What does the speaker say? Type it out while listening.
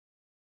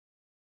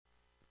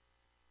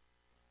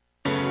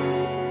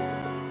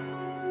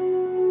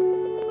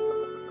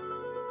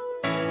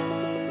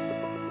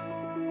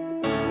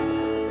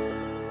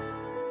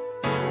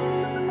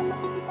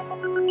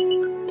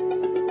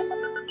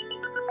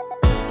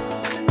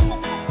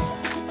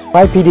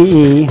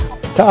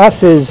IPDE to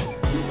us is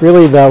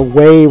really the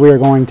way we're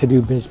going to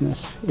do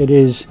business. It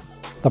is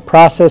the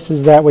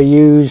processes that we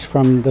use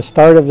from the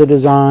start of the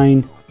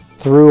design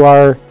through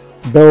our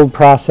build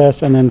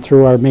process and then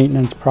through our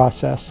maintenance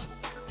process.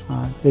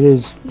 It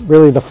is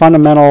really the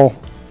fundamental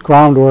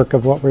groundwork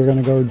of what we're going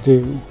to go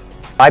do.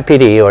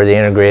 IPDE, or the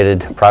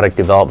Integrated Product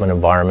Development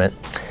Environment,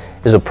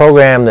 is a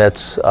program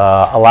that's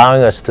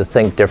allowing us to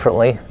think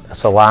differently.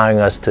 It's allowing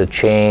us to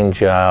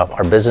change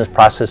our business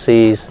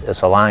processes.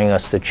 It's allowing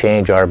us to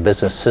change our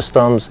business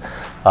systems.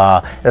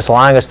 It's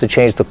allowing us to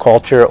change the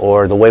culture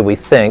or the way we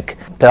think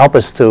to help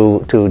us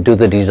to do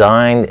the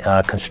design,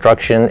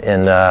 construction,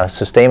 and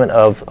sustainment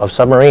of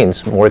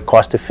submarines more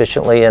cost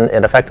efficiently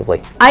and effectively.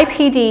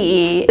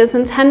 IPDE is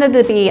intended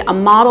to be a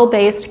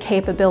model-based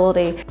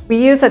capability.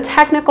 We use a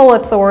technical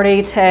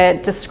authority to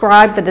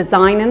describe the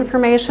design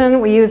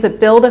information. We use a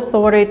build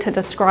authority to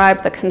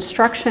describe the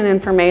construction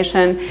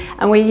information.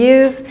 And we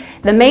use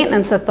the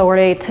maintenance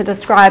authority to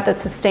describe the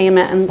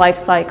sustainment and life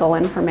cycle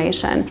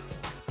information.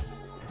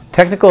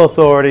 Technical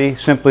authority,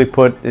 simply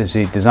put, is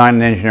the design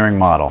and engineering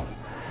model.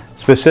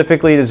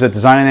 Specifically, it is a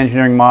design and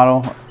engineering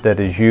model that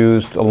is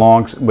used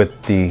along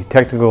with the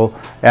technical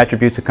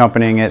attributes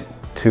accompanying it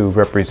to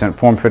represent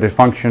form-fitted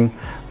function,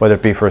 whether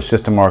it be for a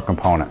system or a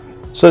component.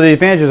 So the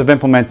advantages of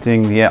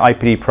implementing the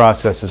IPD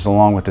processes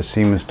along with the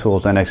Siemens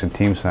tools, NX and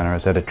Team Center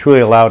is that it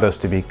truly allowed us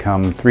to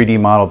become 3D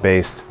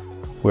model-based,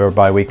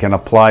 whereby we can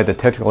apply the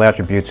technical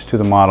attributes to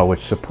the model which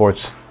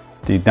supports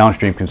the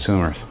downstream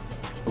consumers.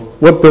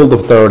 What Build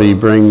Authority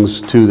brings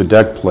to the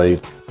deck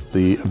plate,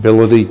 the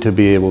ability to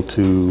be able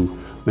to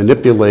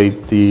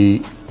manipulate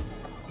the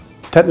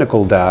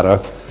technical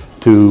data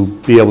to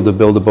be able to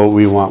build the boat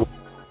we want.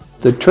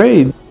 The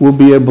trade will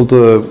be able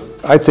to,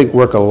 I think,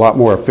 work a lot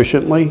more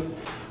efficiently.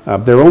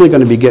 They're only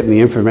going to be getting the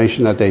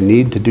information that they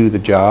need to do the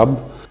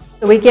job.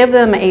 We give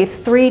them a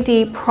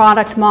 3D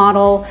product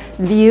model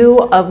view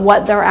of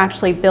what they're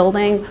actually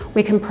building.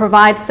 We can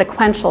provide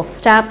sequential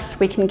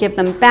steps. We can give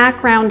them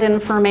background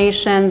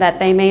information that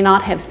they may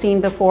not have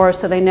seen before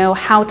so they know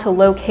how to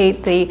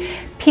locate the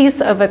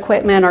piece of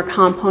equipment or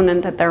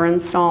component that they're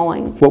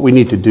installing. What we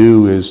need to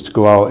do is to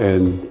go out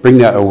and bring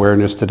that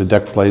awareness to the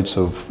deck plates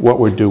of what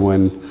we're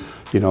doing,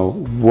 you know,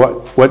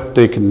 what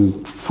they can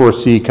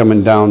foresee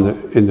coming down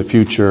in the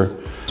future.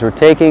 So we're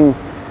taking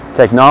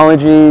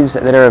technologies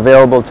that are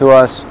available to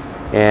us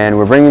and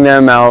we're bringing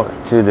them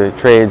out to the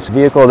trades. The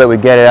vehicle that we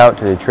get it out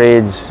to the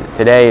trades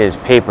today is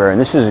paper, and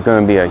this is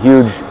going to be a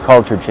huge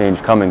culture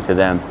change coming to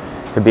them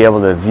to be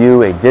able to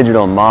view a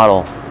digital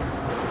model.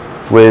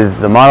 With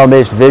the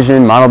model-based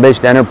vision,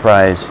 model-based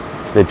enterprise,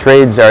 the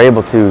trades are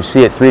able to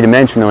see it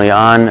three-dimensionally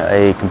on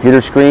a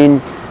computer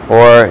screen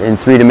or in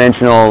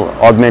three-dimensional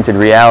augmented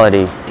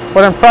reality.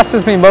 What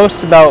impresses me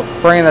most about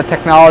bringing the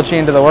technology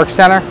into the work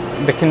center,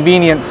 the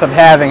convenience of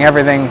having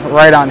everything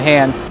right on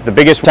hand. The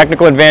biggest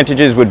technical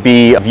advantages would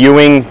be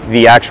viewing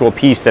the actual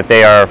piece that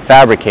they are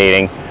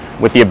fabricating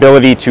with the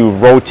ability to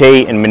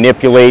rotate and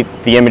manipulate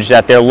the image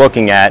that they're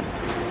looking at.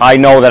 I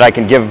know that I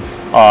can give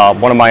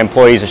one of my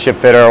employees, a ship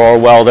fitter or a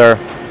welder,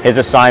 his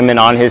assignment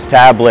on his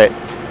tablet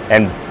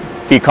and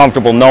be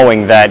comfortable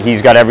knowing that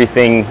he's got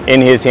everything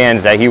in his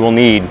hands that he will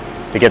need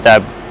to get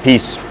that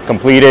piece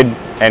completed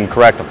and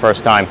correct the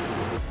first time.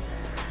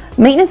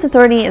 Maintenance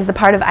Authority is the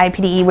part of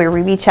IPDE where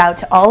we reach out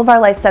to all of our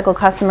lifecycle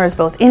customers,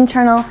 both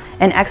internal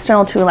and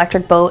external to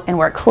Electric Boat, and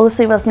work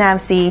closely with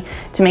NAVSEA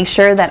to make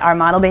sure that our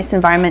model-based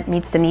environment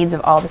meets the needs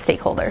of all the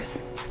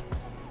stakeholders.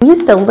 We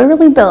used to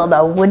literally build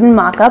a wooden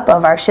mock-up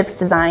of our ship's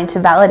design to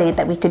validate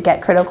that we could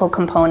get critical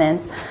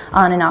components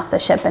on and off the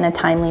ship in a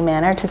timely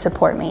manner to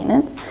support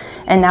maintenance.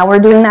 And now we're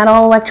doing that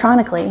all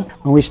electronically.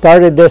 When we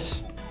started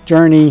this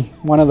journey,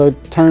 one of the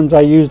terms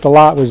I used a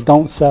lot was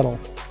 "don't settle."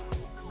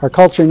 Our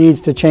culture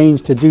needs to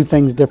change to do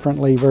things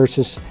differently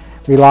versus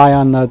rely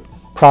on the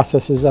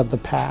processes of the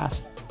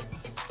past.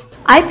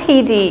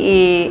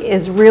 IPDE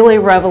is really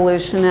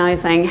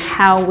revolutionizing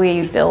how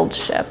we build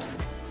ships.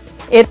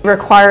 It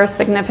requires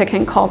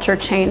significant culture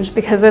change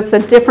because it's a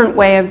different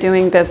way of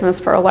doing business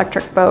for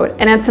Electric Boat,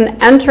 and it's an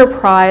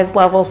enterprise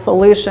level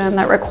solution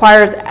that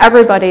requires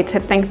everybody to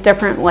think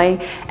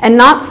differently and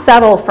not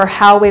settle for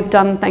how we've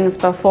done things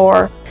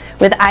before.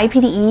 With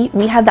IPDE,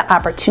 we have the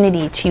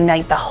opportunity to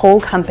unite the whole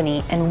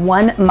company in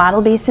one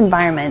model-based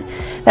environment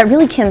that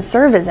really can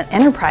serve as an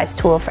enterprise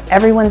tool for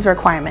everyone's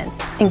requirements,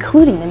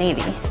 including the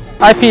Navy.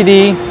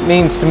 IPD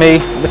means to me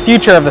the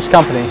future of this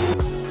company.